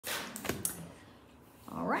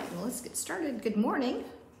right, well, let's get started. Good morning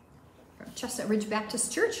from Chestnut Ridge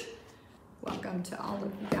Baptist Church. Welcome to all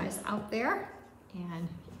of you guys out there and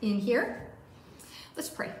in here. Let's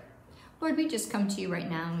pray. Lord, we just come to you right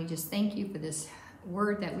now and we just thank you for this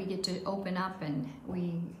word that we get to open up and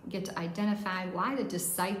we get to identify why the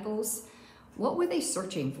disciples, what were they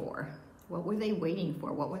searching for? What were they waiting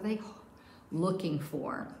for? What were they looking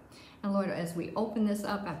for? And Lord, as we open this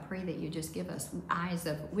up, I pray that you just give us eyes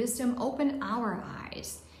of wisdom, open our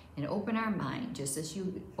eyes and open our mind, just as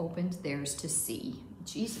you opened theirs to see. In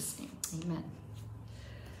Jesus' name, amen.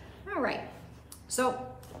 All right, so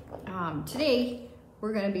today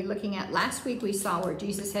we're going to be looking at, last week we saw where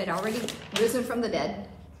Jesus had already risen from the dead.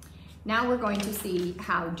 Now we're going to see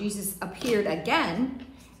how Jesus appeared again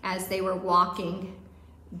as they were walking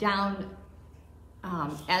down,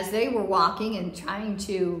 as they were walking and trying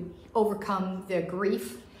to overcome the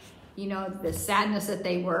grief, you know, the sadness that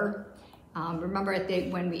they were. Remember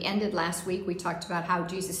when we ended last week, we talked about how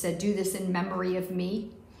Jesus said, do this in memory of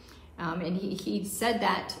me. And he said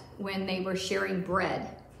that when they were sharing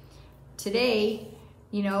bread. Today,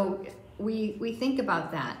 you know, we think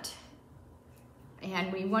about that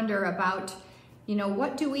and we wonder about, you know,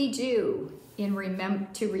 what do we do to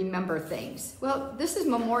remember things? Well, this is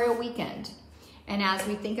Memorial Weekend. And as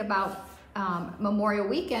we think about Memorial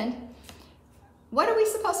Weekend, what are we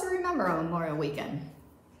supposed to remember on Memorial Weekend?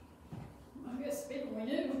 I guess people we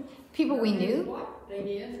knew. People we knew? What they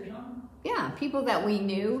did or something. Yeah, people that we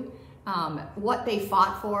knew, what they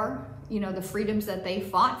fought for, you know, the freedoms that they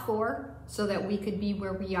fought for so that we could be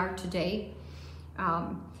where we are today.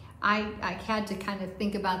 I had to kind of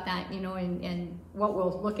think about that, you know, and what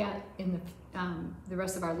we'll look at in the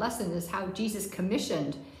rest of our lesson is how Jesus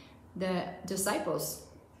commissioned the disciples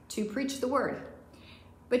to preach the word.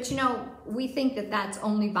 But you know, we think that that's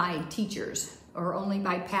only by teachers or only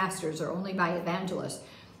by pastors or only by evangelists.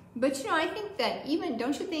 But you know, I think that even,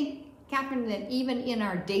 don't you think, Catherine, that even in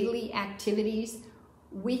our daily activities,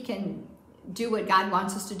 we can do what God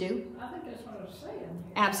wants us to do? I think that's what I was saying here.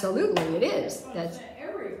 Absolutely, it is. That's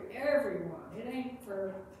everyone. It ain't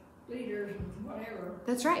for leaders and whatever.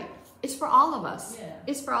 That's right. It's for all of us. Yeah.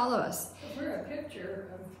 It's for all of us. We're a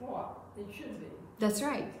picture of what it should be. That's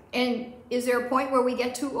right. And is there a point where we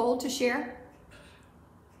get too old to share?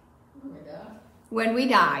 When we die. When we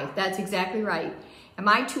die, that's exactly right. Am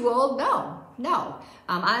I too old? No.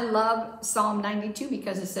 I love Psalm 92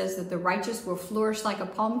 because it says that the righteous will flourish like a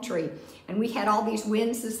palm tree. And we had all these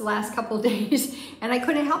winds this last couple of days, and I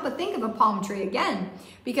couldn't help but think of a palm tree again.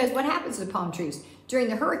 Because what happens to palm trees? During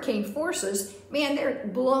the hurricane forces, man, they're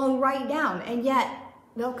blown right down, and yet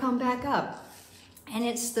they'll come back up. And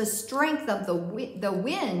it's the strength of the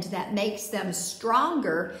wind that makes them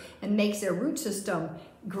stronger and makes their root system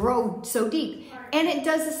grow so deep. And it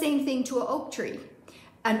does the same thing to an oak tree.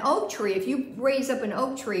 An oak tree, if you raise up an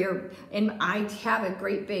oak tree, and I have a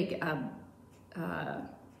great big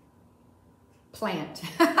plant,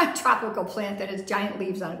 a tropical plant that has giant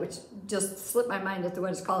leaves on it, which just slipped my mind as to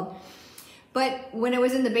what it's called. But when it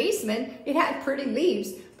was in the basement, it had pretty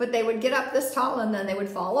leaves, but they would get up this tall and then they would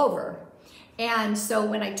fall over. And so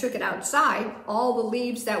when I took it outside, all the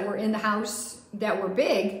leaves that were in the house that were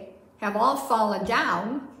big have all fallen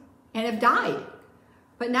down and have died.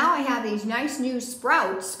 But now I have these nice new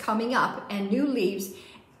sprouts coming up and new leaves,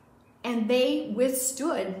 and they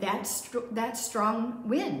withstood that strong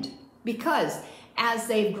wind because as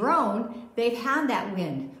they've grown, they've had that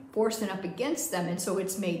wind forcing up against them, and so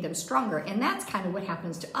it's made them stronger. And that's kind of what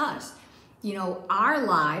happens to us. You know, our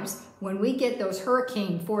lives, when we get those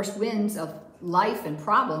hurricane force winds of life and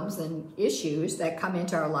problems and issues that come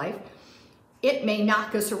into our life, it may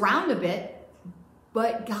knock us around a bit,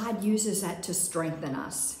 but God uses that to strengthen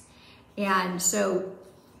us. And so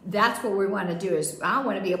that's what we want to do is I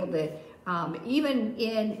want to be able to, even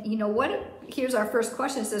in, you know, here's our first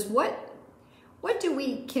question. It says, what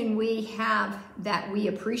can we have that we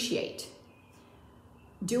appreciate?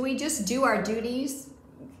 Do we just do our duties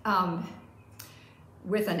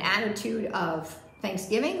with an attitude of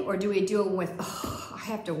Thanksgiving, or do we do it with, oh, I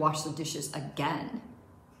have to wash the dishes again?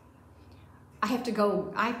 I have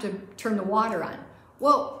to turn the water on.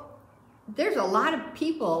 Well, there's a lot of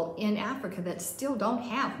people in Africa that still don't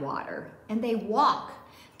have water, and they walk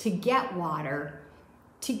to get water,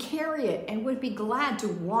 to carry it, and would be glad to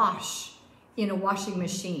wash in a washing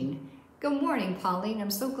machine. Good morning, Pauline. I'm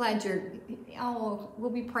so glad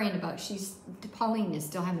we'll be praying about, Pauline is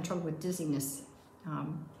still having trouble with dizziness.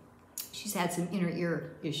 She's had some inner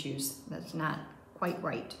ear issues. That's not quite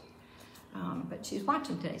right. But she's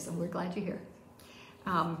watching today, so we're glad you're here.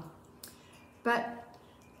 But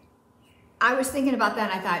I was thinking about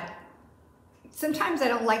that, and I thought, Sometimes I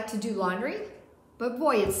don't like to do laundry, but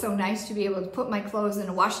boy, it's so nice to be able to put my clothes in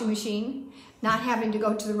a washing machine, not having to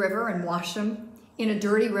go to the river and wash them in a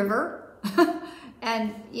dirty river.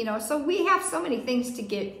 And, you know, so we have so many things to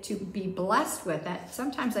get to be blessed with that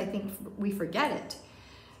sometimes I think we forget it.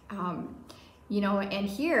 You know, and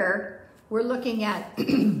here we're looking at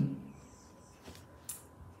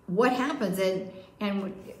what happens.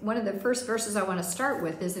 And one of the first verses I want to start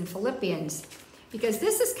with is in Philippians, because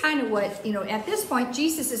this is kind of what, you know, at this point,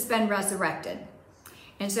 Jesus has been resurrected.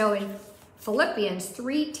 And so in Philippians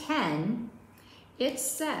 3:10, it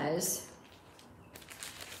says,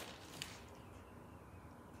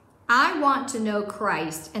 I want to know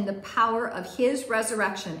Christ and the power of his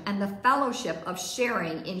resurrection and the fellowship of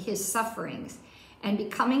sharing in his sufferings and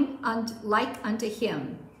becoming like unto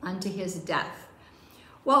him, unto his death.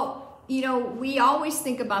 Well, you know, we always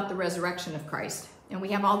think about the resurrection of Christ and we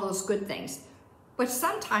have all those good things. But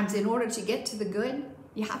sometimes in order to get to the good,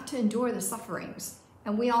 you have to endure the sufferings.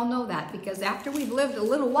 And we all know that because after we've lived a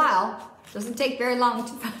little while, it doesn't take very long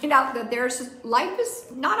to find out that life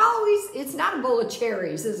is not always, it's not a bowl of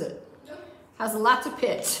cherries, is it? Has lots of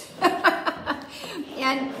pits.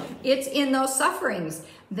 And it's in those sufferings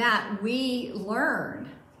that we learn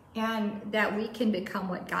and that we can become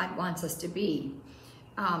what God wants us to be.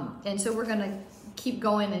 And so we're going to keep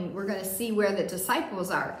going and we're going to see where the disciples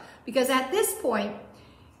are. Because at this point,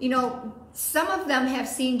 you know, some of them have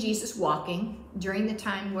seen Jesus walking during the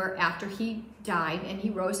time where after he died and he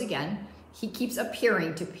rose again, he keeps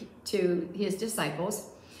appearing to his disciples,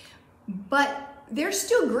 but they're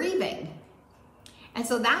still grieving. And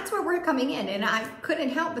so that's where we're coming in. And I couldn't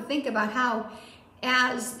help but think about how,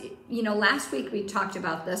 as you know, last week we talked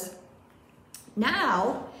about this.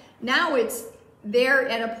 Now they're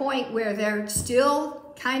at a point where they're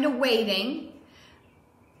still kind of waiting.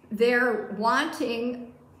 They're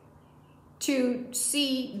wanting to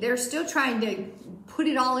see, they're still trying to put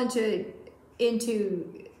it all into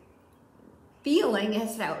feeling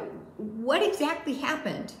as to what exactly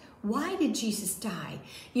happened. Why did Jesus die?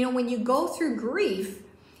 You know, when you go through grief,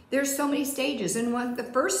 there's so many stages. And one of the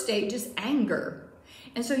first stage is anger.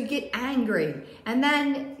 And so you get angry. And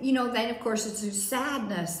then, you know, then of course it's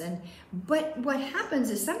sadness. But what happens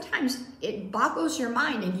is sometimes it boggles your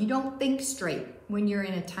mind and you don't think straight when you're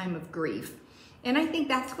in a time of grief. And I think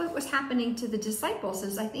that's what was happening to the disciples,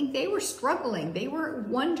 is I think they were struggling. They were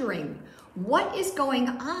wondering, what is going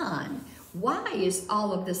on? Why is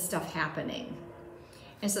all of this stuff happening?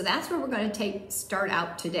 And so that's where we're going to start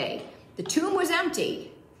out today. The tomb was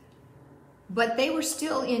empty, but they were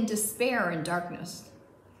still in despair and darkness.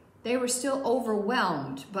 They were still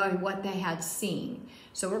overwhelmed by what they had seen.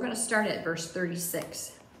 So we're going to start at verse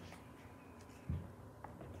 36.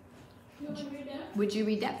 You want to read that? Would you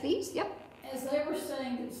read that, please? Yep. As they were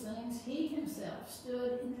saying these things, he himself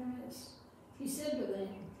stood in their midst. He said to them,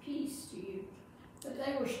 peace to you. But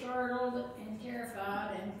they were startled and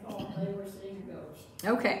terrified and thought they were seeing a ghost.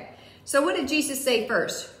 Okay. So what did Jesus say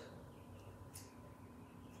first?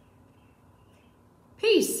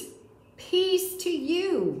 Peace. Peace to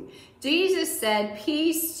you. Jesus said,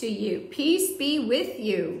 peace to you. Peace be with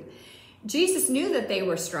you. Jesus knew that they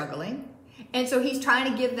were struggling. And so he's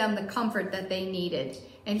trying to give them the comfort that they needed.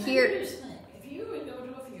 And here... Just think, if you would go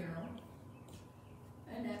to a funeral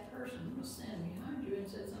and that person was standing behind you and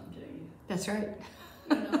said something to you. That's right.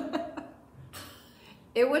 You know?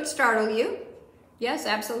 It would startle you. Yes,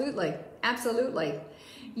 absolutely. Absolutely.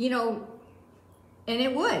 You know, and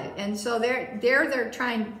it would. And so they're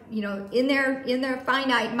trying, you know, in their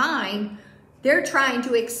finite mind, they're trying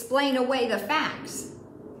to explain away the facts.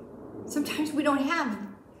 Sometimes we don't have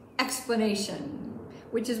explanation,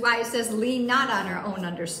 which is why it says, lean not on our own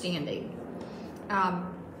understanding.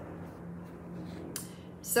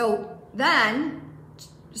 So then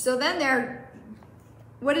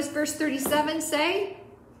what does verse 37 say?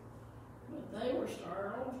 But they were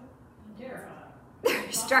startled and terrified.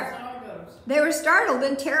 They were startled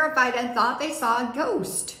and terrified and thought they saw a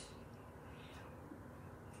ghost.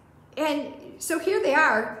 And so here they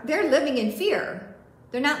are, they're living in fear.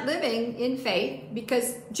 They're not living in faith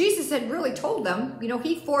because Jesus had really told them, you know,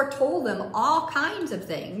 he foretold them all kinds of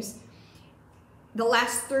things. The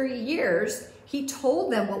last 30 years, he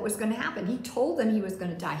told them what was going to happen. He told them he was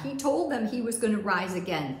going to die. He told them he was going to rise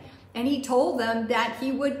again. And he told them that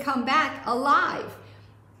he would come back alive.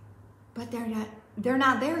 But they're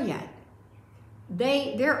not there yet.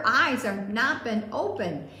 Their eyes have not been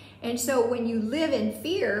opened. And so when you live in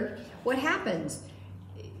fear, what happens?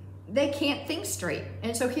 They can't think straight.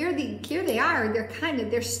 And so here they are,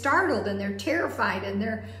 they're startled and they're terrified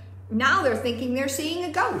and now they're thinking they're seeing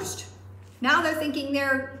a ghost. Now they're thinking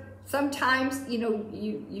they're Sometimes,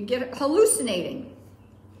 you get hallucinating.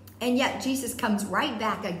 And yet Jesus comes right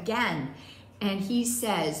back again and he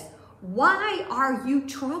says, why are you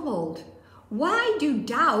troubled? Why do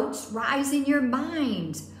doubts rise in your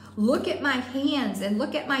mind? Look at my hands and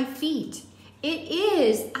look at my feet. It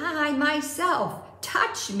is I myself.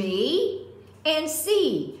 Touch me and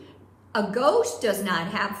see. A ghost does not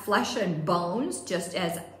have flesh and bones, just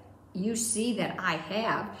as you see that I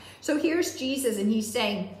have. So here's Jesus, and he's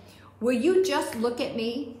saying, will you just look at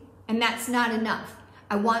me? And that's not enough.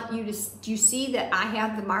 I want you to, do you see that I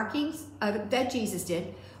have the markings that Jesus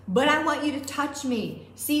did? But I want you to touch me.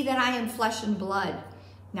 See that I am flesh and blood.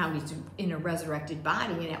 Now he's in a resurrected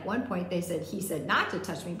body, and at one point he said not to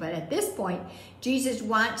touch me, but at this point, Jesus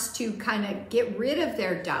wants to kind of get rid of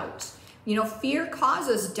their doubts. Fear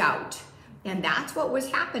causes doubt, and that's what was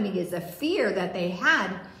happening, is the fear that they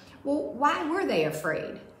had. Well, why were they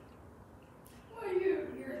afraid? Well,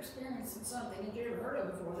 you're experiencing something that you never heard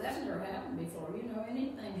of before. That's never happened before.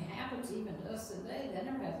 Anything happens even to us today, that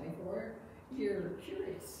never happened before. You're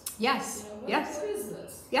curious. Yes. Yes. What is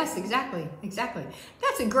this? Yes, exactly.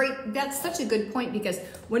 That's such a good point, because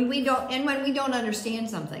when we don't understand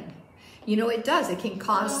something, it can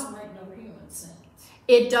cause. It doesn't make no human sense.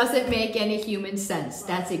 It doesn't make any human sense.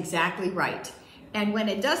 That's exactly right. And when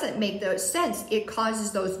it doesn't make those sense, it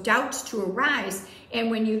causes those doubts to arise. And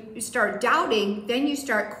when you start doubting, then you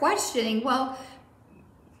start questioning, well,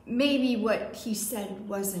 maybe what he said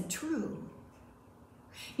wasn't true.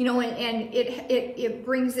 And it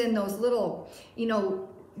brings in those little, the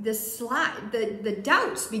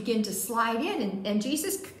doubts begin to slide in, and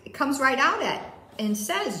Jesus comes right out at and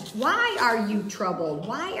says, why are you troubled?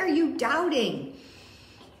 Why are you doubting?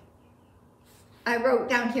 I wrote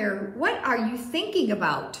down here, what are you thinking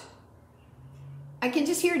about? I can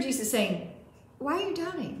just hear Jesus saying, why are you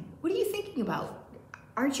doubting? What are you thinking about?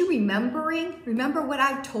 Aren't you remembering? Remember what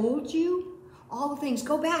I've told you? All the things.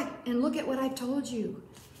 Go back and look at what I've told you.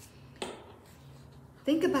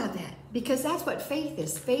 Think about that, because that's what faith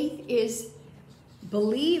is. Faith is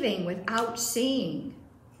believing without seeing.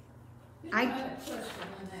 I have a question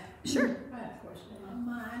on that. Sure. I have a question on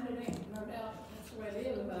mine. It ain't no doubt that's the way it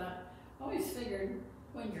is, but I always figured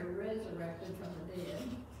when you're resurrected from the dead,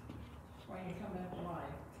 when you come back to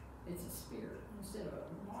life, it's a spirit instead of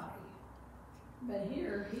a body. But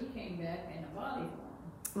here, he came back in a body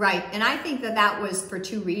form. Right, and I think that was for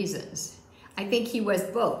two reasons. I think he was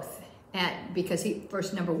both. Because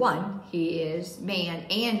first, number one, he is man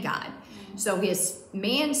and God. So his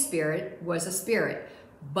man spirit was a spirit,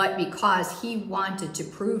 but because he wanted to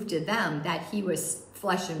prove to them that he was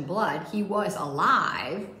flesh and blood, he was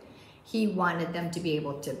alive, he wanted them to be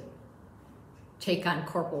able to take on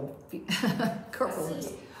corporal. I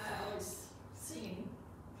always seen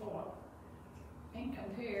and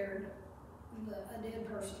compared a dead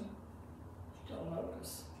person to a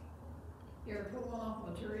locust. You ever pull one off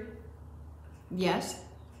of a tree? Yes.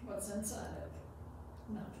 What's inside it?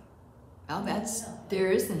 No. Oh, there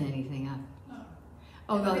isn't anything up. No.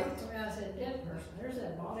 Oh, no. When I said dead person, there's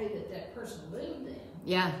that body that person lived in.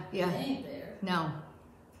 Yeah. They ain't there. No.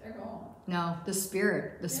 They're gone. No, the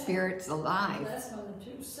spirit's alive. That's when the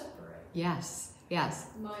two separate. Yes.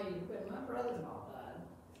 When my brother-in-law died,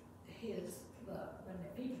 when the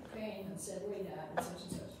people came and said we died at such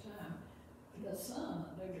and such time, the son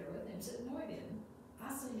that lived there with him said, no, he didn't.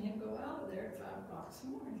 I seen him go out of there at 5 o'clock this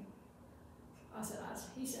morning.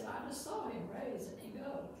 He said, I just saw him raise and he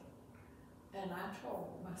go. And I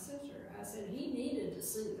told my sister, I said, he needed to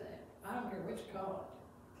see that. I don't care what you call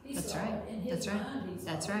it. He saw it in his mind.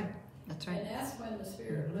 That's right. And that's when the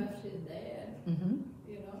spirit left his dad. Mm-hmm.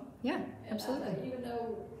 Yeah, And absolutely. I thought, even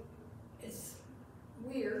though it's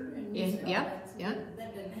weird and that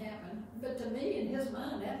didn't happen, but to me, in his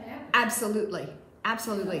mind, that happened.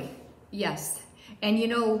 Absolutely. Yes. And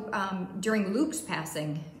during Luke's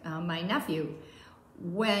passing, my nephew,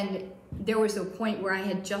 when there was a point where I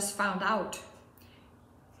had just found out,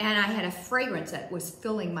 and I had a fragrance that was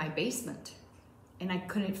filling my basement, and I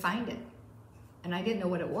couldn't find it, and I didn't know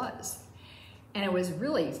what it was. And it was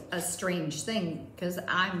really a strange thing, because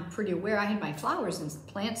I'm pretty aware I had my flowers and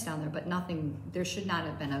plants down there, but nothing, there should not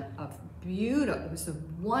have been a beautiful, it was a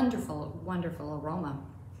wonderful, wonderful aroma.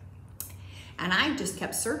 And I just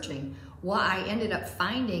kept searching. What I ended up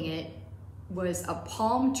finding it was a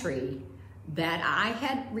palm tree that I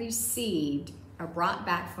had received or brought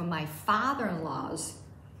back from my father-in-law's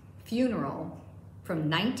funeral from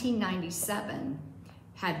 1997,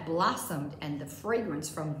 had blossomed, and the fragrance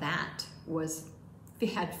from that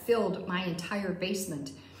had filled my entire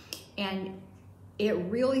basement. And it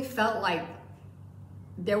really felt like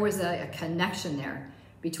there was a connection there,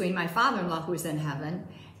 between my father-in-law who's in heaven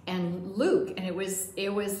and Luke. And it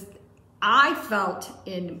was, I felt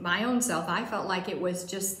in my own self, I felt like it was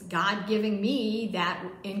just God giving me that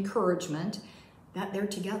encouragement that they're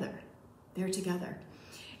together. They're together.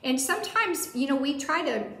 And sometimes, you know, we try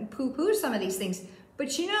to poo-poo some of these things,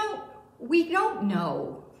 but you know, we don't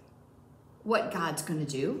know what God's going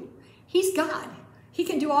to do. He's God. He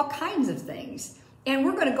can do all kinds of things. And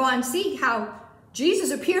we're going to go on and see how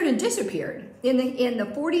Jesus appeared and disappeared. In the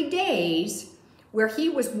 40 days where he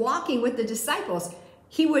was walking with the disciples,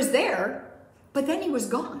 he was there, but then he was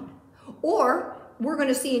gone. Or we're going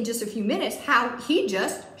to see in just a few minutes how he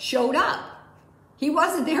just showed up. He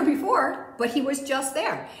wasn't there before, but he was just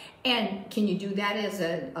there. And can you do that as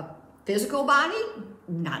a physical body?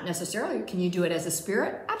 Not necessarily. Can you do it as a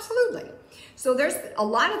spirit? Absolutely. So there's a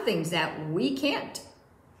lot of things that we can't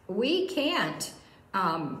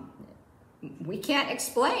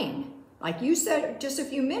explain. Like you said just a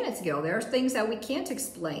few minutes ago, there's things that we can't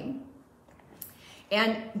explain.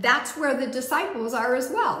 And that's where the disciples are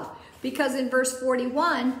as well. Because in verse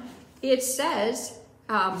 41, it says,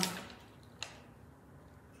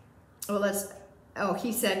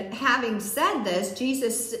 he said, having said this,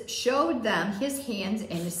 Jesus showed them his hands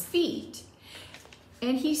and his feet.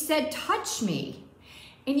 And he said, touch me.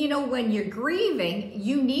 And you know, when you're grieving,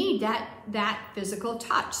 you need that physical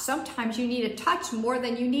touch. Sometimes you need a touch more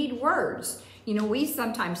than you need words. You know, we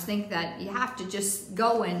sometimes think that you have to just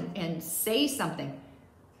go and say something.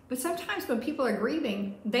 But sometimes when people are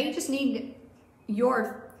grieving, they just need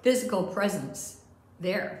your physical presence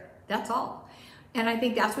there. That's all. And I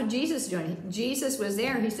think that's what Jesus is doing. Jesus was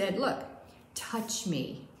there. He said, look, touch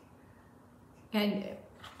me. And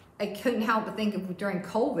I couldn't help but think of during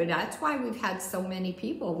COVID, that's why we've had so many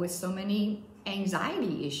people with so many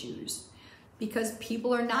anxiety issues, because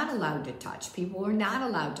people are not allowed to touch. People are not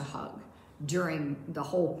allowed to hug during the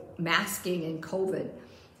whole masking and COVID.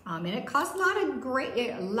 And it caused a lot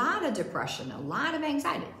of depression, a lot of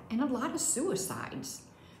anxiety, and a lot of suicides.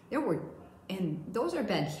 And those have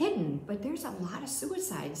been hidden, but there's a lot of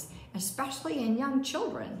suicides, especially in young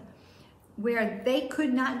children, where they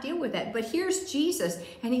could not deal with that. But here's Jesus,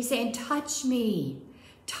 and he's saying, touch me,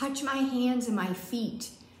 touch my hands and my feet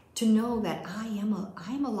to know that I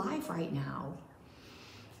am alive right now.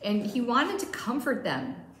 And he wanted to comfort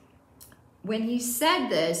them. When he said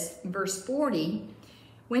this, verse 40,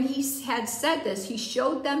 when he had said this, he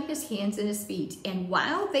showed them his hands and his feet. And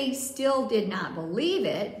while they still did not believe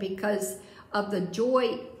it, because of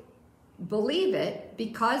joy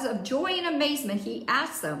and amazement, he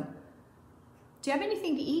asked them, do you have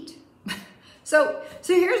anything to eat? So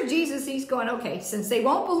here's Jesus. He's going, okay, since they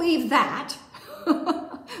won't believe that,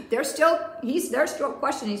 they're still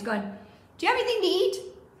questioning. He's going, do you have anything to eat?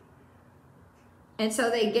 And so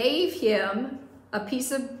they gave him a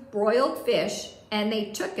piece of broiled fish, and they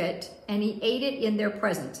took it, and he ate it in their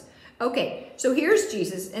presence. Okay, so here's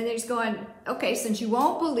Jesus, and he's going, okay, since you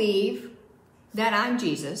won't believe that I'm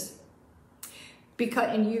Jesus,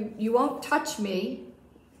 and you won't touch me,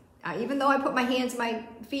 even though I put my hands, my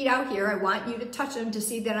feet out here, I want you to touch them to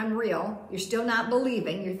see that I'm real. You're still not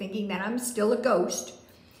believing. You're thinking that I'm still a ghost.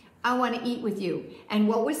 I want to eat with you. And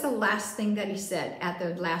what was the last thing that he said at the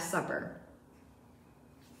Last Supper?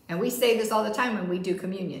 And we say this all the time when we do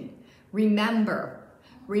communion. Remember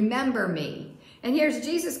me. And here's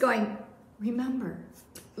Jesus going, remember,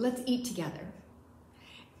 let's eat together.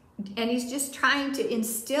 And he's just trying to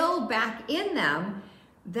instill back in them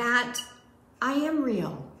that I am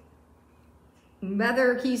real.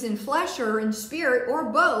 Whether he's in flesh or in spirit or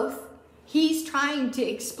both, he's trying to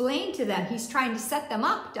explain to them. He's trying to set them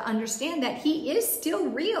up to understand that he is still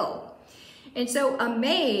real. And so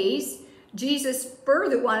amazed, Jesus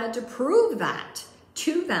further wanted to prove that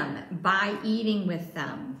to them by eating with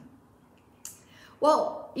them.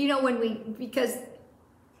 Well, you know, because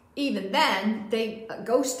even then, a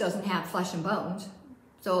ghost doesn't have flesh and bones,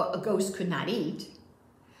 so a ghost could not eat.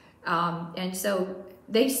 And so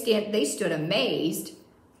they stood amazed,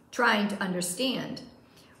 trying to understand.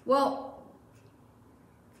 Well,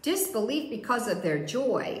 disbelief because of their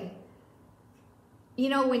joy. You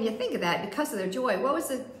know, when you think of that, because of their joy, what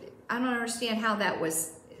was it? I don't understand how that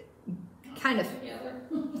was kind of Together.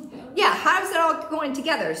 Yeah, how is it all going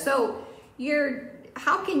together? So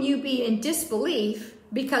how can you be in disbelief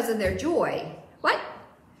because of their joy? What?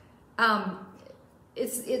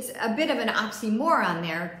 It's a bit of an oxymoron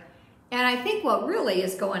there. And I think what really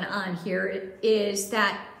is going on here is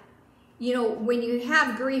that, you know, when you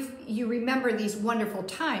have grief, you remember these wonderful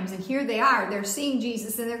times, and here they are, they're seeing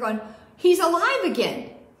Jesus and they're going, he's alive again.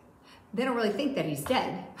 They don't really think that he's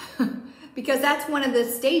dead because that's one of the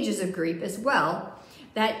stages of grief as well.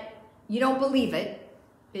 that you don't believe it.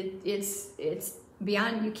 It's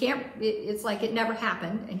beyond, you can't, it's like it never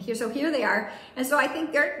happened. And here, so here they are. And so I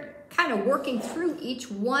think they're kind of working through each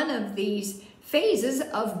one of these phases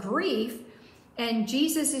of grief, and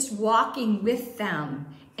Jesus is walking with them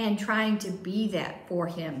and trying to be that for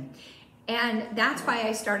him. And that's why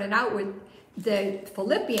I started out with the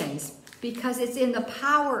Philippians, because it's in the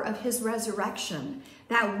power of his resurrection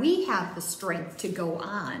that we have the strength to go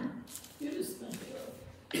on. You just think of,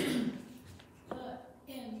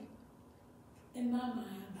 in my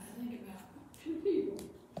mind, I think about two people.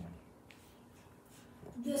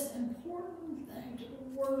 This important thing to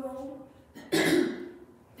the world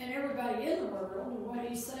and everybody in the world, and what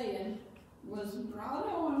he's saying was brought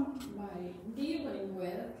on by dealing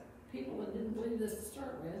with people that didn't believe this to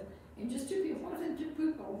start with, and just two people. What if them two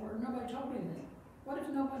people where nobody told anything? What if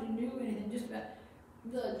nobody knew anything just about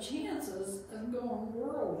the chances of going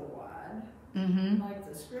worldwide,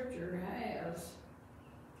 like the scripture has,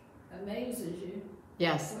 amazes you.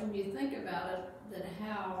 Yes. When you think about it, that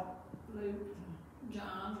how Luke,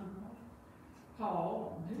 John,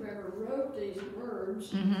 Paul, whoever wrote these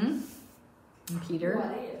words, And Peter.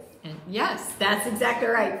 what if? And yes, that's exactly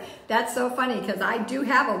right. That's so funny, because I do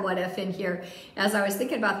have a what if in here. As I was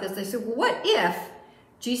thinking about this, I said, well, what if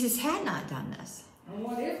Jesus had not done this? And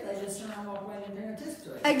what if they just turned around and walked away and didn't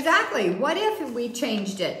anticipate? Exactly. What if we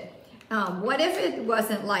changed it? What if it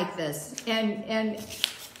wasn't like this? And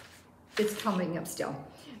it's coming up still.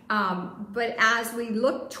 But as we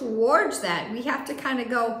look towards that, we have to kind of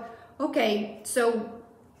go, okay, so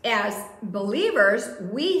as believers,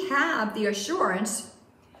 we have the assurance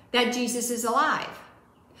that Jesus is alive.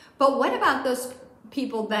 But what about those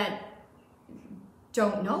people that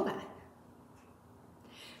don't know that?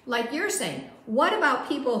 Like you're saying, what about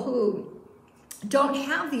people who don't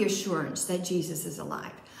have the assurance that Jesus is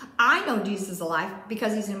alive? I know Jesus is alive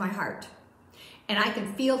because he's in my heart. And I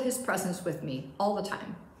can feel his presence with me all the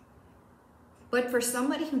time. But for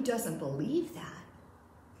somebody who doesn't believe that,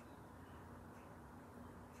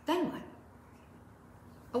 then what?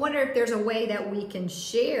 I wonder if there's a way that we can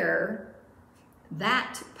share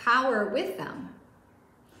that power with them.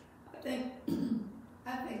 I think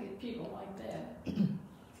if people like that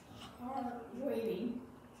are waiting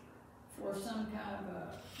for some kind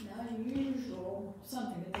of an unusual,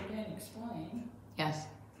 something that they can't explain, Yes.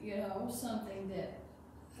 you know, something that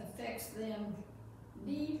affects them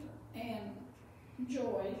deep and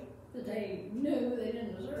joy that they knew they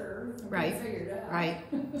didn't deserve, and Right. figured out. Right.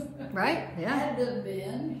 Right. Yeah. Had to have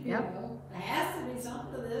been, you Yep. know, there has to be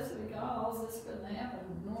something to this because this couldn't happen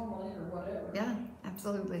normally or whatever. Yeah.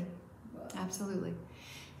 Absolutely. But Absolutely.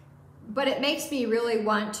 But it makes me really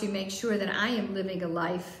want to make sure that I am living a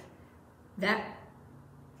life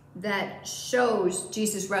that shows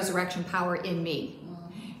Jesus' resurrection power in me.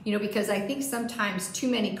 You know, because I think sometimes too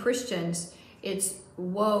many Christians, it's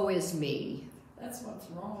woe is me. that's what's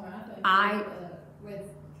wrong, I think, with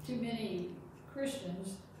too many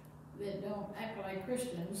Christians that don't act like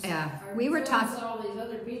Christians. Yeah, Are we were influencing all these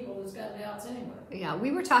other people that's got doubts anyway. Yeah,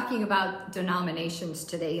 we were talking about denominations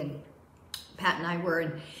today, and Pat and I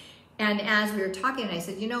were, and as we were talking, I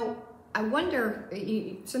said, you know, I wonder,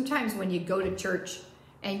 sometimes when you go to church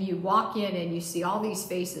and you walk in and you see all these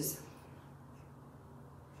faces,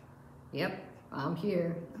 yep, I'm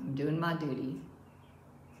here, I'm doing my duty.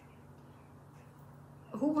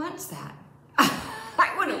 Who wants that?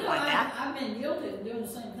 I wouldn't want that. I've been guilty of doing the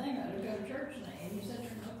same thing. I would go to church and you sit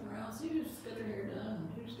there looking around, see who's got their hair done, and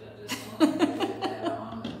who's got this on, who's got that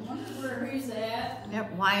on, and wonder where he's at.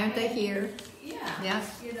 Yep, why aren't they here? Yeah. Yeah.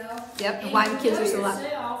 You know. Yep, and why the kids are so loud.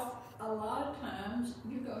 Yourself, a lot of times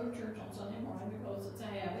you go to church on Sunday morning because it's a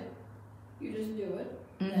habit. You just do it.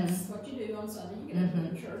 That's what you do on Sunday. You get up and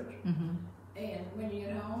go to church. And when you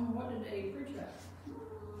get home, what did they preach about?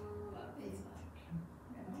 What they think.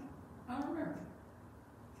 You know, I don't remember.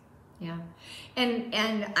 Yeah,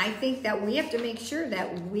 and I think that we have to make sure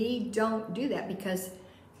that we don't do that, because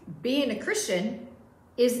being a Christian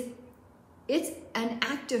it's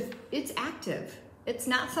active. It's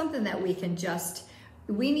not something that we can just,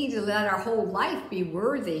 we need to let our whole life be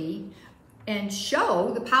worthy and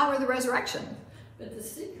show the power of the resurrection. But the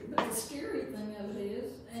scary thing of it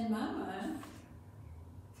is, in my mind,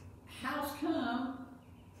 how's come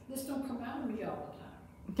this don't come out of me all the time?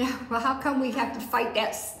 Yeah, well, how come we have to fight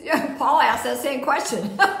that? Paul asked that same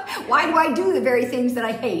question. Why do I do the very things that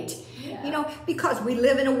I hate? Yeah. You know, because we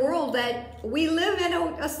live in a world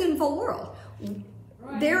a sinful world.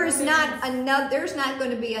 Right. There's not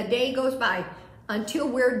going to be a day goes by until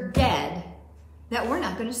we're dead that we're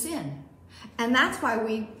not going to sin. And that's why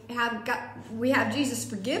we have Jesus'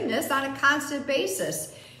 forgiveness on a constant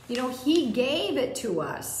basis. You know, he gave it to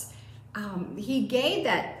us. He gave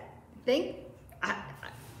that thing.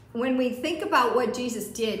 When we think about what Jesus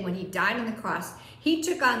did when he died on the cross, he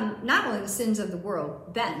took on not only the sins of the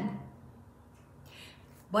world then,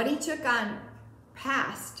 but he took on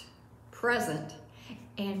past, present,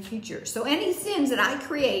 and future. So any sins that I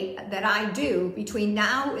create, that I do between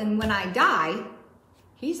now and when I die,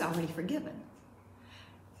 he's already forgiven.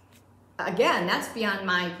 Again, that's beyond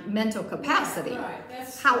my mental capacity. Right.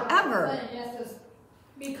 That's However, that's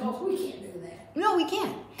because we can't do that. no, we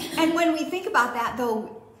can't. And when we think about that,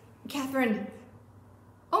 though, Catherine,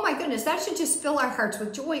 oh my goodness, that should just fill our hearts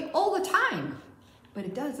with joy all the time. But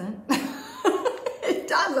it doesn't. It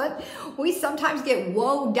doesn't. We sometimes get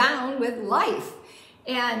woe down with life.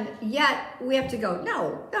 And yet we have to go,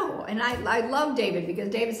 no. And I love David, because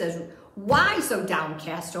David says, why so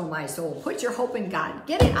downcast, O my soul? Put your hope in God.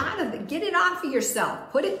 Get it off of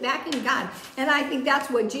yourself. Put it back in God. And I think that's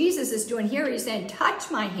what Jesus is doing here. He's saying,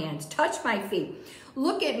 touch my hands, touch my feet.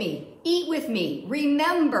 Look at me, eat with me.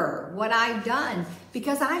 Remember what I've done,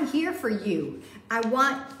 because I'm here for you. I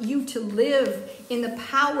want you to live in the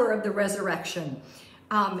power of the resurrection.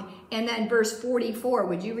 And then verse 44,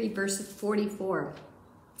 would you read verse 44?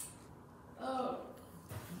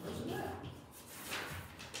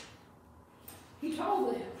 He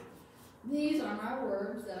told them, these are my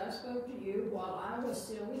words that I spoke to you while I was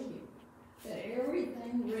still with you, that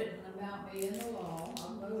everything written about me in the law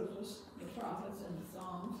of Moses, the prophets, and the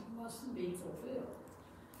Psalms must be fulfilled.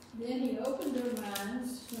 Then he opened their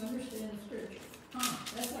minds to understand the scripture.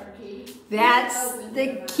 That's our key. That's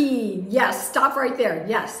the key. Yes, stop right there.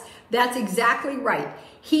 Yes, that's exactly right.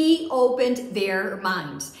 He opened their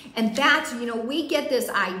minds. And that's, we get this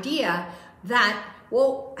idea that,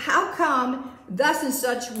 well, how come thus and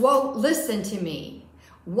such won't listen to me?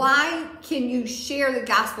 Why can you share the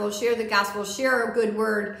gospel, share a good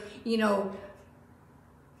word?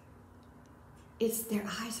 It's their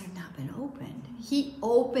eyes have not been opened. He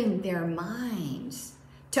opened their minds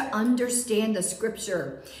to understand the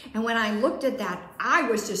scripture. And when I looked at that, I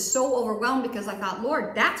was just so overwhelmed, because I thought,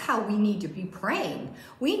 Lord, that's how we need to be praying.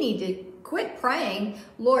 We need to quit praying,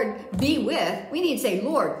 Lord, be with. We need to say,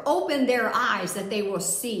 Lord, open their eyes that they will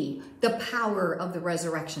see the power of the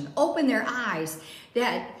resurrection. Open their eyes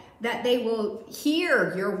that they will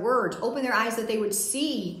hear your words. Open their eyes that they would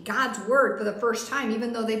see God's word for the first time,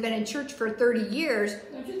 even though they've been in church for 30 years.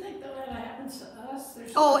 Don't you think that happens to us?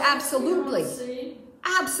 Oh, absolutely.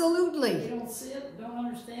 Absolutely. You don't see it, don't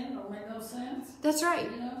understand, don't make no sense. That's right.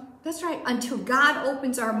 That's right. Until God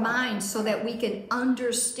opens our minds so that we can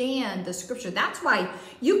understand the scripture. That's why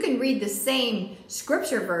you can read the same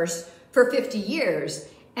scripture verse for 50 years.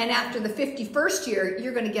 And after the 51st year,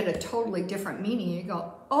 you're going to get a totally different meaning. You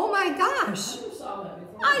go, oh my gosh.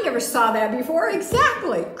 I never saw that before.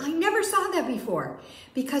 Exactly. I never saw that before.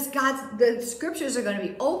 Because the scriptures are going to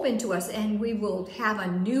be open to us, and we will have a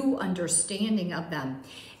new understanding of them.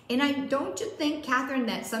 And don't you think, Catherine,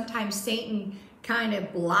 that sometimes Satan kind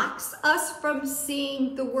of blocks us from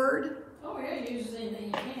seeing the word? Oh, yeah, uses anything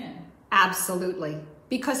you can. Absolutely.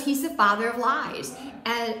 Because he's the father of lies. Right.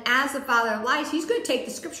 And as the father of lies, he's going to take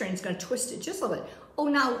the scripture and he's going to twist it just a little bit. Oh,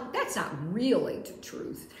 now, that's not really the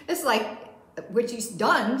truth. It's like, which he's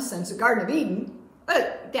done since the Garden of Eden.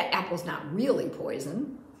 But that apple's not really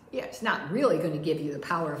poison. Yeah, it's not really going to give you the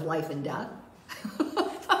power of life and death.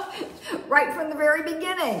 Right from the very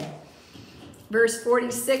beginning. Verse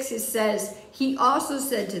 46, it says, he also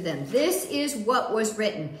said to them, this is what was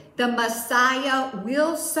written. The Messiah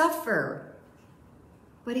will suffer.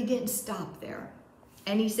 But he didn't stop there.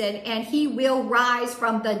 And he said, and he will rise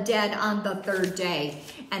from the dead on the third day.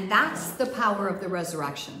 And that's the power of the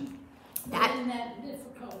resurrection. Isn't that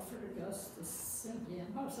difficult for us to sink in?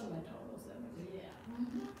 Oh, somebody told us that. Yeah.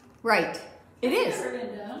 Mm-hmm. Right. It is. It's never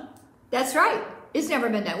been done. That's right. It's never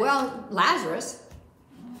been done. Well, Lazarus.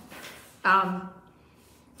 And,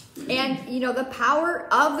 the power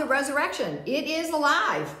of the resurrection. It is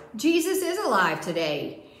alive. Jesus is alive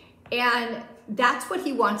today. And that's what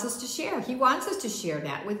he wants us to share. He wants us to share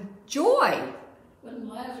that with joy. When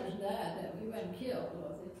Lazarus died, he wasn't killed,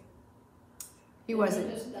 was he? He wasn't.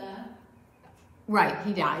 He just died. Right,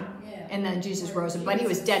 he died. Yeah. And then Jesus rose him, but he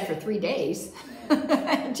was dead for 3 days.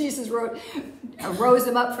 Yeah. Jesus rose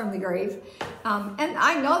him up from the grave. And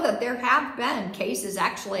I know that there have been cases.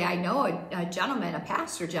 Actually, I know a gentleman, a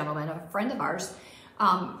pastor gentleman, a friend of ours.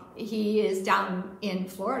 He is down in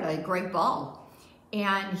Florida, Greg Ball.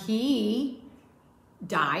 And he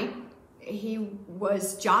died. He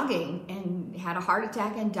was jogging and had a heart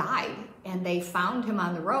attack and died. And they found him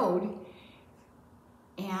on the road.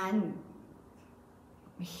 And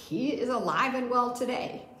he is alive and well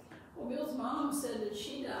today. Well, Bill's mom said that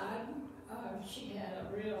she died. She had a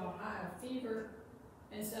real high fever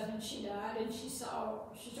and stuff, and she died. And she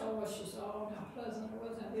told what she saw, and how pleasant it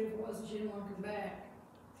was, and how beautiful it was, and she didn't want to come back.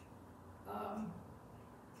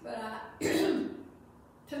 But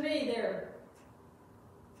to me,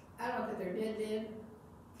 I don't think they're dead.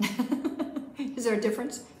 Is there a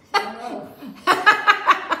difference? I don't know.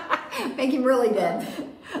 Make him really dead.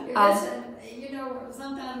 You know,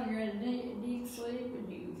 sometimes when you're in deep sleep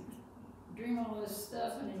and you dream all this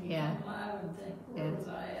stuff, and then you come alive and think, where was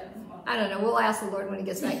I at? I don't know. We'll ask the Lord when he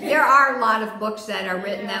gets back. There are a lot of books that are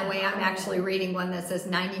written that way. I'm actually reading one that says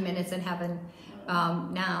 90 Minutes in Heaven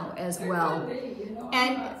now as well. Could be, you know,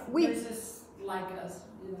 And places like us,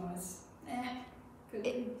 you know, could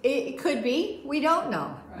be. It could be. We don't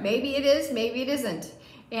know. Right. Maybe it is. Maybe it isn't.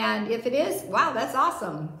 And if it is, wow, that's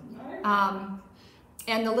awesome. Right.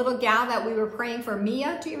 And the little gal that we were praying for,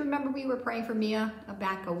 Mia, do you remember we were praying for Mia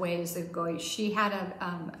back a ways ago? She had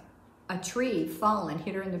a tree fall and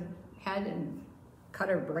hit her in the head and cut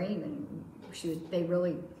her brain, and they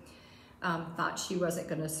really thought she wasn't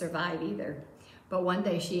going to survive either. But one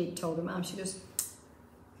day she had told her mom, she goes,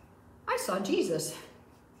 I saw Jesus.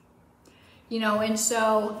 You know, and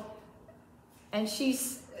so, and she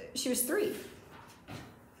was 3.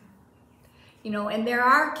 You know, and there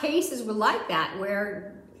are cases like that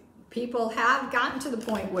where people have gotten to the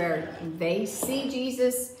point where they see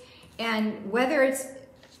Jesus, and whether it's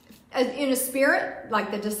in a spirit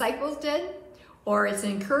like the disciples did, or it's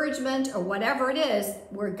an encouragement or whatever it is,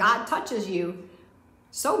 where God touches you,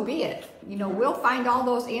 so be it. You know, we'll find all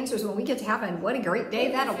those answers when we get to heaven. What a great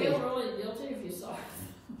day that'll be. You feel really guilty if you saw it.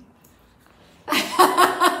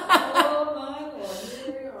 Oh my Lord,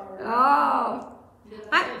 here we are. Oh. Did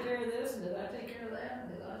I take care of this? Did I take care of that?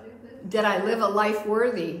 Did I do this? Did I live a life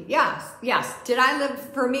worthy? Yes.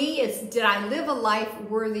 For me, it's did I live a life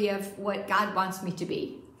worthy of what God wants me to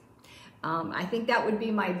be? I think that would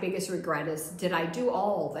be my biggest regret is, did I do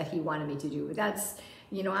all that he wanted me to do? That's,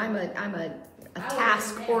 you know, I'm a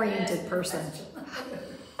task-oriented person.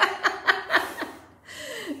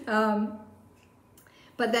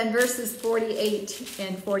 But then verses 48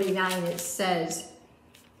 and 49, it says,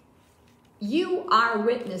 you are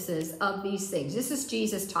witnesses of these things. This is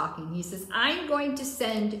Jesus talking. He says, I'm going to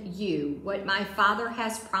send you what my Father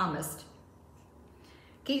has promised.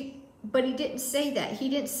 But he didn't say that. He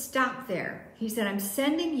didn't stop there. He said, I'm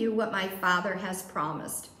sending you what my Father has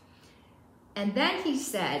promised. And then he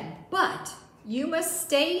said, but you must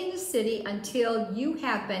stay in the city until you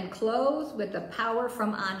have been clothed with the power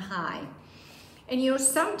from on high. And you know,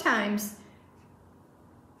 sometimes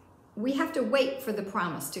we have to wait for the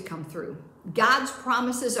promise to come through. God's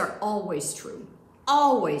promises are always true.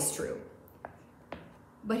 Always true.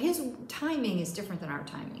 But his timing is different than our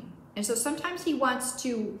timing. And so sometimes he wants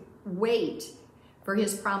to wait for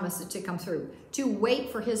his promises to come through, to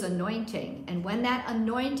wait for his anointing. And when that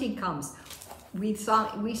anointing comes, we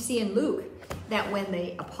see in Luke that when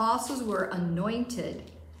the apostles were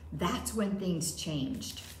anointed, that's when things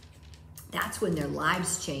changed. That's when their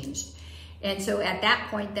lives changed. And so at that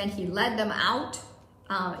point, then he led them out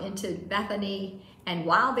into Bethany. And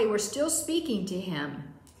while they were still speaking to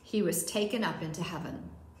him, he was taken up into heaven.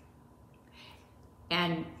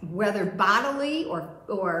 And whether bodily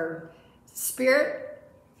or spirit,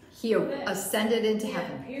 he ascended into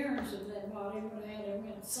heaven. The appearance of that body when they had it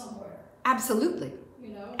went somewhere. Absolutely.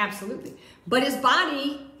 You know? Absolutely. But his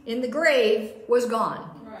body in the grave was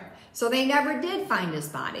gone. Right. So they never did find his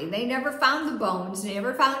body. They never found the bones. They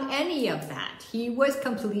never found any of that. He was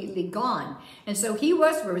completely gone. And so he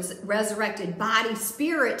was resurrected body,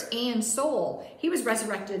 spirit, and soul. He was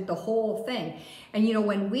resurrected the whole thing. And you know,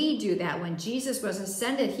 when we do that, when Jesus was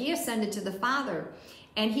ascended, he ascended to the Father.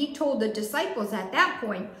 And he told the disciples at that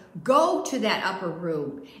point, go to that upper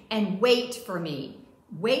room and wait for me.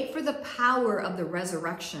 Wait for the power of the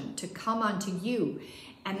resurrection to come unto you.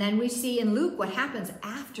 And then we see in Luke what happens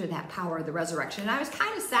after that power of the resurrection. And I was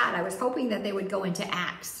kind of sad. I was hoping that they would go into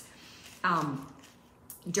Acts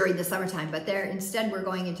during the summertime. But instead we're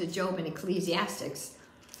going into Job and Ecclesiastics.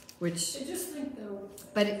 Which, I just think, though,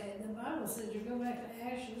 but the Bible says you go back to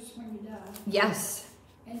ashes when you die. Yes.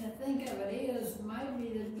 And to think of it might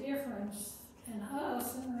be the difference in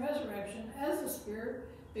us and resurrection as a spirit,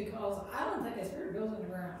 because I don't think a spirit goes in the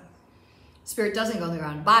ground. Spirit doesn't go in the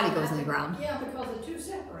ground. Body goes in the ground. Yeah, because the two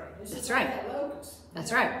separate. It's just That's right. Like that locust.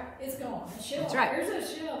 That's right. It's gone. A shell. That's right. There's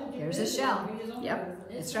a shell. There's a shell. Yep.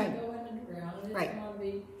 It's That's going right. to go into the ground. And it's Right. going to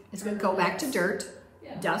be. It's going to go back to dirt,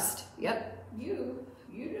 Yeah. dust. Yep. You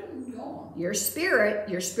You didn't go on. Your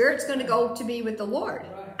spirit's going to go to be with the Lord.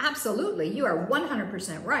 Right. Absolutely. You are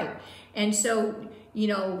 100% right. And so,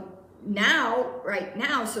 right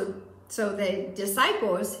now, so the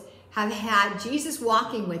disciples have had Jesus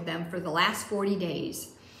walking with them for the last 40 days.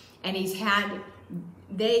 And he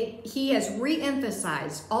has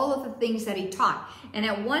re-emphasized all of the things that he taught. And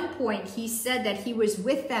at one point he said that he was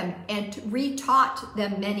with them and re-taught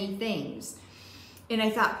them many things. And I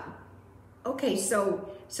thought, okay, so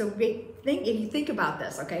if you think about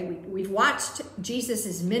this, okay, we've watched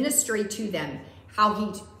Jesus's ministry to them, how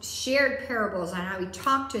he shared parables and how he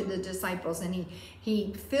talked to the disciples, and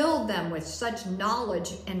he filled them with such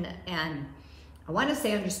knowledge and I want to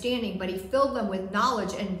say understanding, but he filled them with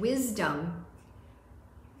knowledge and wisdom.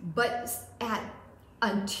 But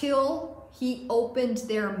until he opened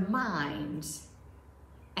their minds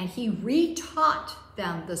and he re-taught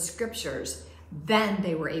them the scriptures, then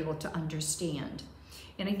they were able to understand.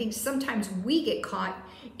 And I think sometimes we get caught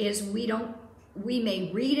is we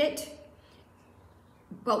may read it,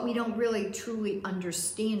 but we don't really truly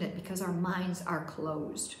understand it because our minds are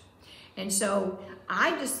closed. And so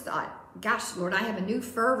I just thought, gosh, Lord, I have a new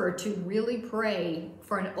fervor to really pray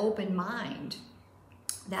for an open mind,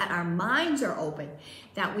 that our minds are open,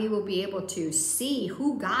 that we will be able to see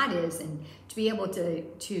who God is and to be able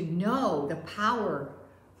to know the power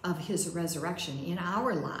of his resurrection in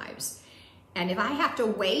our lives. And if I have to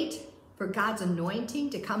wait for God's anointing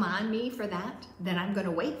to come on me for that, then I'm going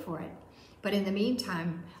to wait for it. But in the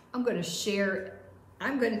meantime, I'm going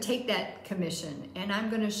to take that commission and I'm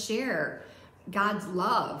going to share God's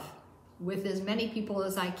love with as many people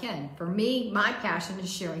as I can. For me, my passion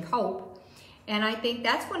is sharing hope. And I think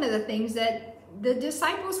that's one of the things that the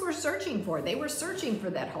disciples were searching for. They were searching for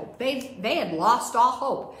that hope. They had lost all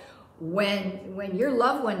hope. When your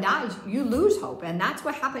loved one dies, you lose hope. And that's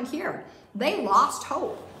what happened here. They lost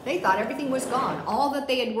hope. They thought everything was gone. All that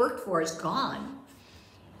they had worked for is gone.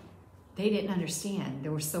 They didn't understand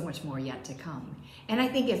there was so much more yet to come. And I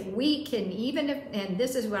think if we can, and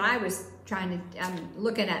this is what I was I'm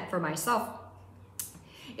looking at for myself,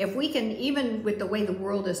 if we can, even with the way the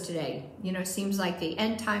world is today, it seems like the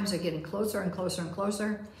end times are getting closer and closer and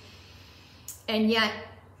closer. And yet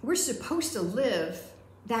we're supposed to live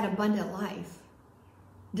that abundant life.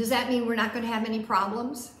 Does that mean we're not going to have any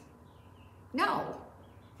problems? No,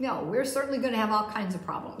 we're certainly going to have all kinds of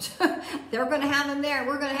problems. They're going to have them there.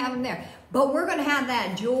 We're going to have them there. But we're going to have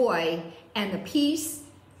that joy and the peace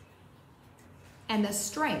and the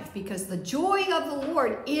strength, because the joy of the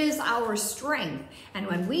Lord is our strength. And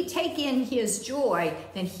when we take in his joy,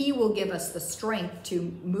 then he will give us the strength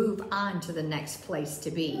to move on to the next place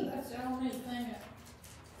to be. That's the only thing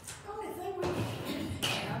we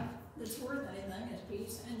have that's worth anything is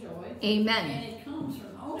peace and joy. Amen. And it comes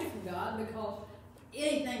only from God, because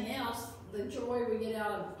anything else, the joy we get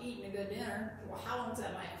out of eating a good dinner, well, how long does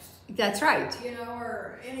that last? That's right.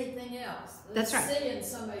 Or anything else. That's right. Seeing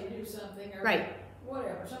somebody do something, or right.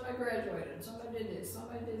 Whatever. Somebody graduated, somebody did this,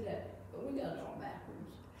 somebody did that. But we got it all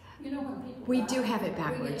backwards. When people we die, do have it we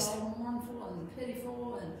backwards. get all mournful and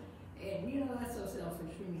pitiful, and that's so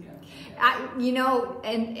selfish when you come from God.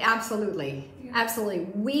 And absolutely. Absolutely.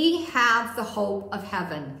 We have the hope of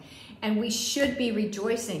heaven, and we should be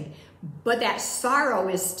rejoicing. But that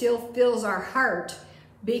sorrow still fills our heart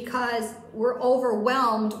because we're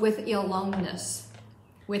overwhelmed with aloneness,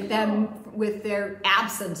 with their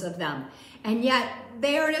absence of them. And yet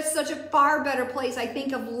they are in such a far better place. I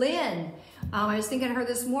think of Lynn. I was thinking of her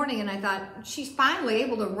this morning, and I thought she's finally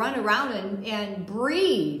able to run around and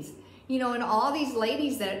breathe. And all these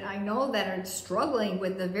ladies that I know that are struggling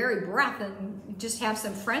with the very breath, and just have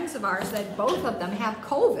some friends of ours that both of them have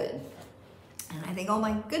COVID. And I think, oh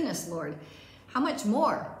my goodness, Lord, how much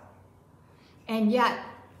more? And yet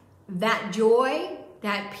that joy,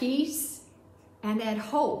 that peace, and that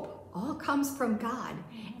hope all comes from God.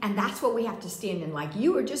 And that's what we have to stand in. Like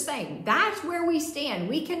you were just saying, that's where we stand.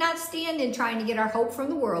 We cannot stand in trying to get our hope from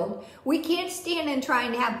the world. We can't stand in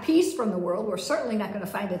trying to have peace from the world. We're certainly not going to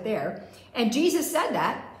find it there. And Jesus said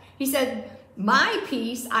that. He said, my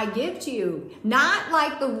peace I give to you, not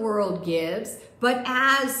like the world gives, but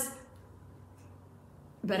as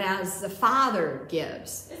the Father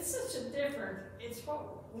gives. It's such a different,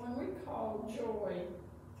 when we call joy,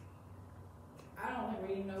 I don't think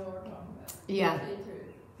we even know what we're talking about. Yeah.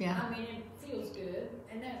 Yeah. I mean, it feels good,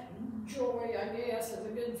 and that joy, I guess, is a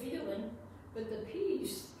good feeling, but the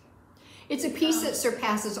peace. It's a peace that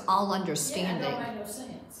surpasses all understanding. Yeah, it don't make no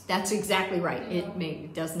sense. That's exactly right.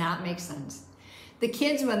 It does not make sense. The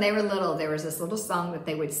kids, when they were little, there was this little song that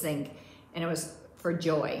they would sing, and it was for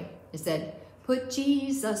joy. It said, Put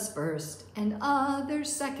Jesus first and others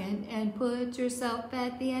second, and put yourself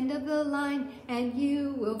at the end of the line, and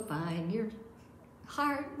you will find your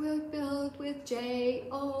heart will be filled with joy.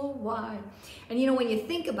 And you know, when you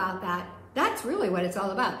think about that, that's really what it's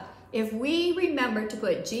all about. If we remember to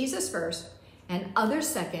put Jesus first and others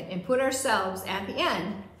second and put ourselves at the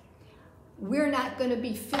end, we're not going to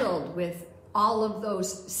be filled with all of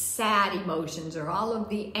those sad emotions or all of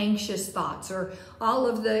the anxious thoughts or all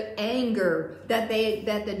of the anger that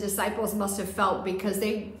the disciples must have felt because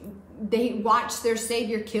they watched their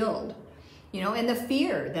Savior killed, you know, and the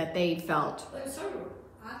fear that they felt. They're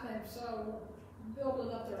I think so,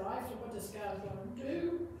 building up their life to what this guy's going to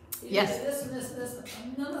do. Yes. This and this and this.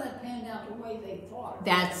 None of that panned out the way they thought.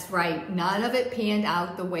 That's right. None of it panned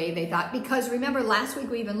out the way they thought. Because remember, last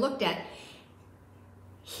week we even looked at,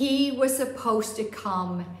 he was supposed to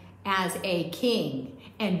come as a king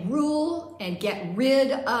and rule and get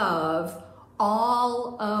rid of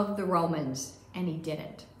all of the Romans, and he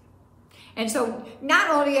didn't. And so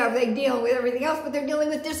not only are they dealing with everything else, but they're dealing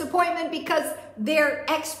with disappointment because their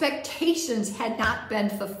expectations had not been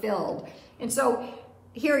fulfilled. And so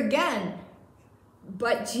here again,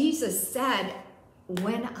 but Jesus said,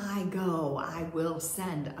 when I go, I will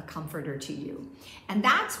send a comforter to you. And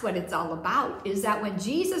that's what it's all about, is that when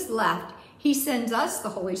Jesus left, he sends us the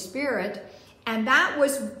Holy Spirit. And that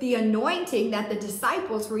was the anointing that the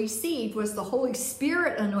disciples received, was the Holy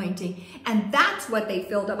Spirit anointing. And that's what they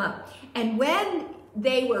filled them up. And when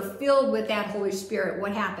they were filled with that Holy Spirit,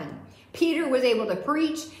 what happened? Peter was able to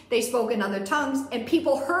preach. They spoke in other tongues, and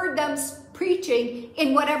people heard them preaching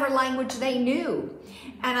in whatever language they knew.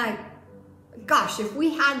 And gosh, if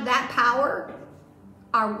we had that power,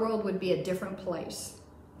 our world would be a different place.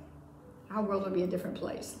 Our world would be a different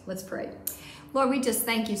place. Let's pray. Lord, we just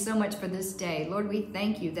thank you so much for this day. Lord, we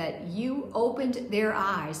thank you that you opened their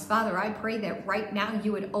eyes. Father, I pray that right now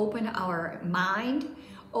you would open our mind,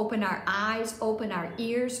 open our eyes, open our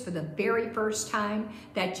ears for the very first time,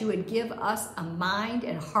 that you would give us a mind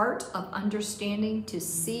and heart of understanding to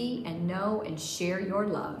see and know and share your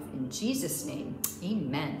love. In Jesus' name,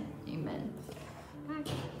 amen. Amen.